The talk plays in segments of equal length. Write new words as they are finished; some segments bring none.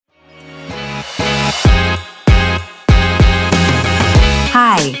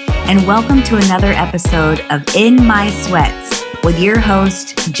and welcome to another episode of In My Sweats with your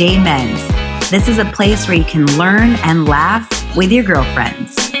host, Jay Menz. This is a place where you can learn and laugh with your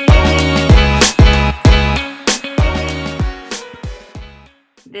girlfriends.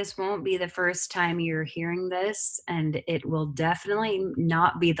 This won't be the first time you're hearing this, and it will definitely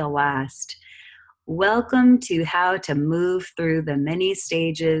not be the last. Welcome to how to move through the many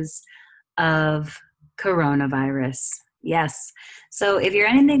stages of coronavirus. Yes. So if you're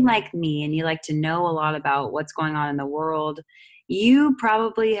anything like me and you like to know a lot about what's going on in the world, you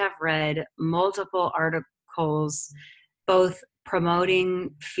probably have read multiple articles, both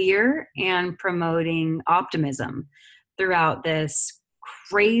promoting fear and promoting optimism throughout this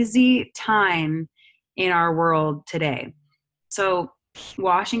crazy time in our world today. So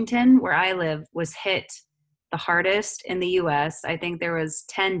Washington, where I live, was hit the hardest in the US. I think there was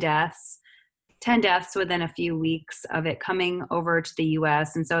 10 deaths within a few weeks of it coming over to the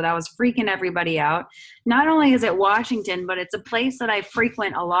US. And so that was freaking everybody out. Not only is it Washington, but it's a place that I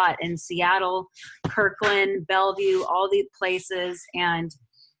frequent a lot in Seattle, Kirkland, Bellevue, all these places. And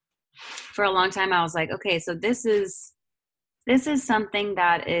for a long time, I was like, okay, so this is something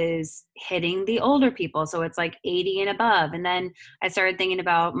that is hitting the older people. So it's like 80 and above. And then I started thinking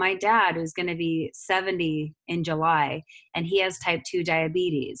about my dad, who's going to be 70 in July, and he has type 2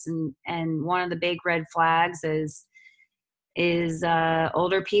 diabetes. And one of the big red flags is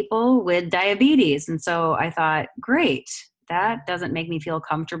older people with diabetes. And so I thought, great, that doesn't make me feel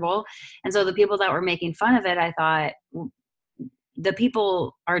comfortable. And so the people that were making fun of it, I thought, the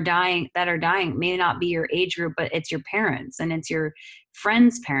people that are dying may not be your age group, but it's your parents and it's your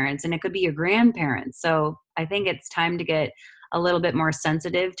friends' parents, and it could be your grandparents. So I think it's time to get a little bit more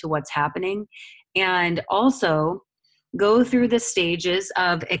sensitive to what's happening and also go through the stages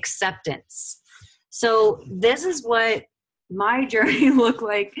of acceptance. So this is what my journey looked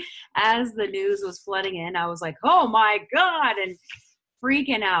like as the news was flooding in. I was like, oh my God, and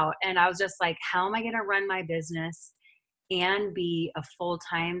freaking out. And I was just like, how am I going to run my business and be a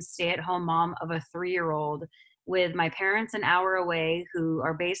full-time stay-at-home mom of a 3-year-old with my parents an hour away, who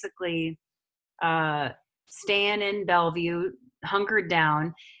are basically staying in Bellevue, hunkered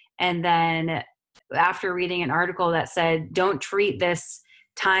down. And then after reading an article that said, don't treat this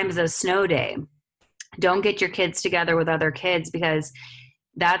time as a snow day. Don't get your kids together with other kids, because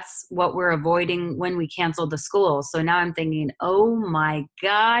that's what we're avoiding when we canceled the school. So now I'm thinking, oh my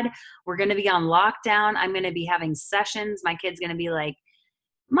God, we're going to be on lockdown. I'm going to be having sessions. My kid's going to be like,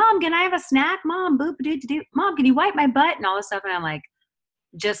 Mom, can I have a snack? Mom, boop, doo. Mom, can you wipe my butt? And all this stuff. And I'm like,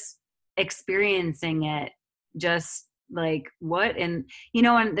 just experiencing it, just like what? And,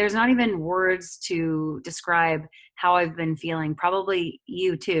 and there's not even words to describe how I've been feeling. Probably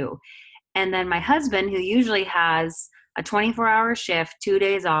you too. And then my husband, who usually has a 24-hour shift, 2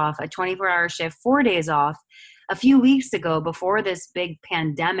 days off, a 24-hour shift, 4 days off. A few weeks ago, before this big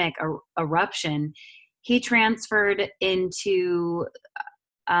pandemic eruption, he transferred into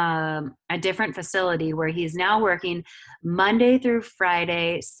a different facility where he's now working Monday through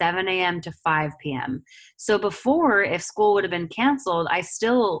Friday, 7 a.m. to 5 p.m. So before, if school would have been canceled, I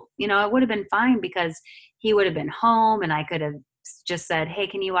still, it would have been fine, because he would have been home and I could have just said, hey,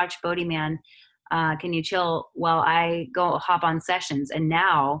 can you watch Bodie Man? Can you chill while I go hop on sessions? And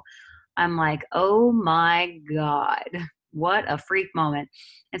now I'm like, oh my God, what a freak moment.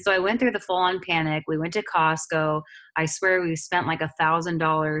 And so I went through the full-on panic. We went to Costco. I swear we spent like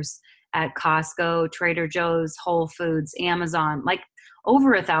 $1,000 at Costco, Trader Joe's, Whole Foods, Amazon, like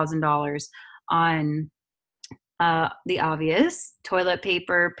over $1,000 on the obvious: toilet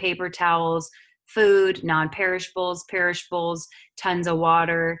paper, paper towels, food, non-perishables, perishables, tons of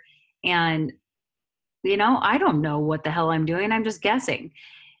water. And I don't know what the hell I'm doing. I'm just guessing.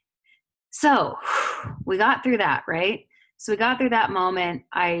 So we got through that, right? So we got through that moment.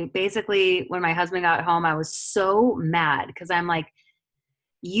 I basically, when my husband got home, I was so mad, because I'm like,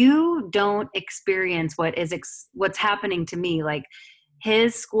 you don't experience what's happening to me. Like,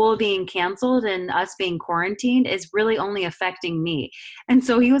 his school being canceled and us being quarantined is really only affecting me. And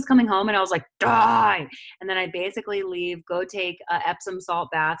so he was coming home and I was like, die. And then I'd basically leave, go take a Epsom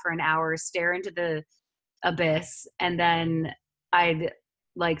salt bath for an hour, stare into the abyss, and then I'd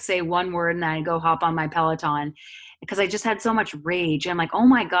like say one word and then I'd go hop on my Peloton, because I just had so much rage. I'm like, oh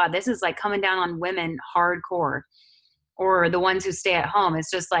my God, this is like coming down on women hardcore, or the ones who stay at home.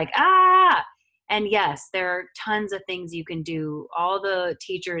 It's just like, ah. And yes, there are tons of things you can do. All the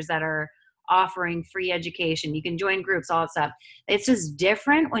teachers that are offering free education, you can join groups, all that stuff. It's just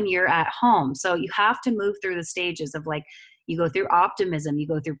different when you're at home. So you have to move through the stages of like, You go through optimism, you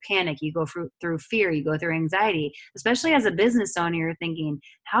go through panic, you go through fear, you go through anxiety. Especially as a business owner, you're thinking,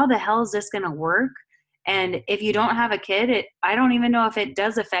 how the hell is this going to work? And if you don't have a kid, I don't even know if it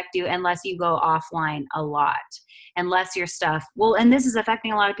does affect you unless you go offline a lot, unless your stuff, well, and this is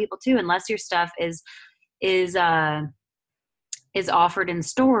affecting a lot of people too, unless your stuff is offered in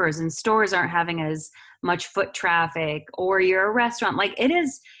stores, and stores aren't having as much foot traffic, or you're a restaurant. Like it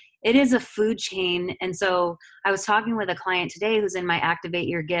is a food chain. And so I was talking with a client today who's in my Activate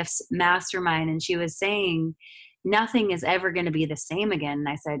Your Gifts mastermind, and she was saying, nothing is ever going to be the same again. And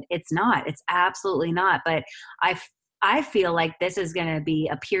I said, it's not, it's absolutely not. But I feel like this is going to be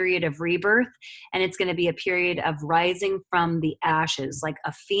a period of rebirth, and it's going to be a period of rising from the ashes. Like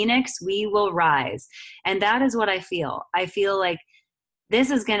a phoenix, we will rise. And that is what I feel. I feel like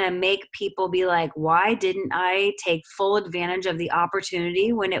this is going to make people be like, why didn't I take full advantage of the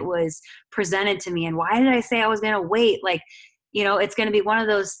opportunity when it was presented to me? And why did I say I was going to wait? Like, it's going to be one of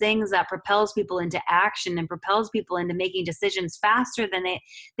those things that propels people into action and propels people into making decisions faster than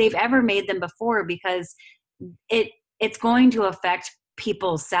they've ever made them before, because it's going to affect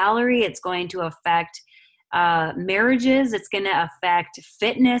people's salary. It's going to affect marriages. It's going to affect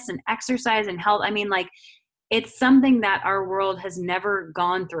fitness and exercise and health. I mean, like, it's something that our world has never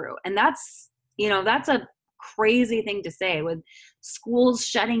gone through. And that's a crazy thing to say, with schools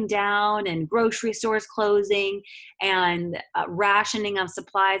shutting down and grocery stores closing and rationing of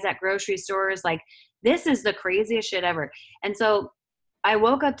supplies at grocery stores. Like, this is the craziest shit ever. And so I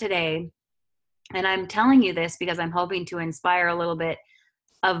woke up today, and I'm telling you this because I'm hoping to inspire a little bit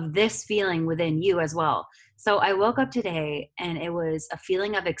of this feeling within you as well. So I woke up today, and it was a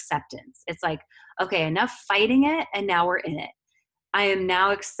feeling of acceptance. It's like, okay, enough fighting it, and now we're in it. I am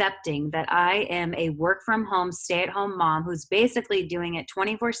now accepting that I am a work from home, stay at home mom who's basically doing it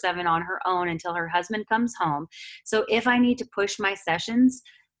 24/7 on her own until her husband comes home. So if I need to push my sessions,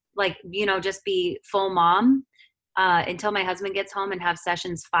 like, just be full mom until my husband gets home and have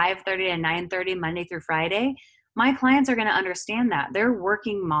sessions 5:30 to 9:30 Monday through Friday, my clients are going to understand that. They're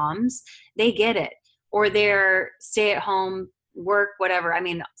working moms. They get it. Or they're stay at home, work, whatever. I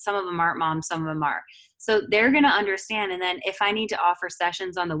mean, some of them aren't moms, some of them are. So they're going to understand. And then if I need to offer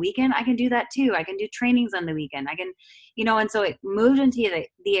sessions on the weekend, I can do that too. I can do trainings on the weekend. I can, and so it moved into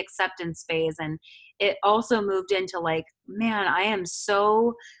the acceptance phase. And it also moved into like, man, I am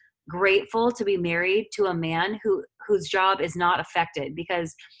so grateful to be married to a man whose job is not affected,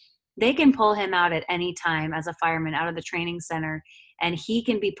 because they can pull him out at any time as a fireman out of the training center, and he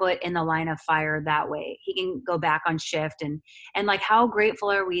can be put in the line of fire that way. He can go back on shift. And like, how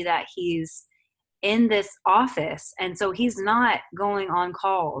grateful are we that he's in this office? And so he's not going on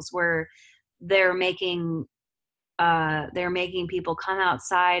calls where they're making people come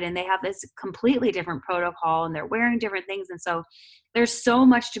outside, and they have this completely different protocol, and they're wearing different things. And so there's so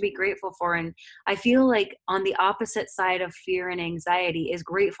much to be grateful for. And I feel like on the opposite side of fear and anxiety is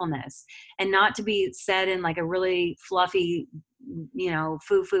gratefulness, and not to be said in like a really fluffy,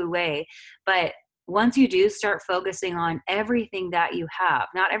 foo-foo way. But once you do start focusing on everything that you have,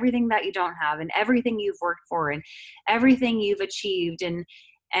 not everything that you don't have, and everything you've worked for, and everything you've achieved,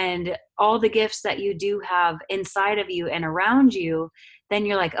 and all the gifts that you do have inside of you and around you, then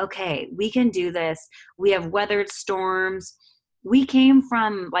you're like, okay, we can do this. We have weathered storms. We came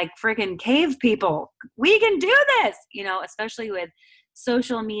from like freaking cave people. We can do this, especially with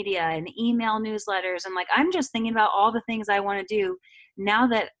social media and email newsletters. And like, I'm just thinking about all the things I want to do now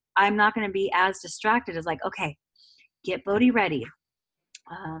that I'm not going to be as distracted as like, okay, get Bodhi ready,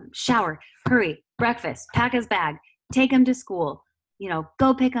 shower, hurry, breakfast, pack his bag, take him to school,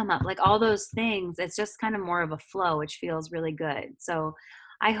 go pick him up, like all those things. It's just kind of more of a flow, which feels really good. So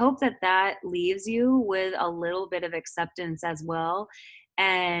I hope that leaves you with a little bit of acceptance as well.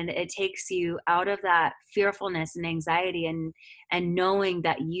 And it takes you out of that fearfulness and anxiety, and knowing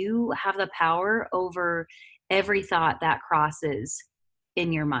that you have the power over every thought that crosses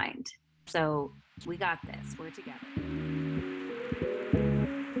in your mind. So we got this. We're together.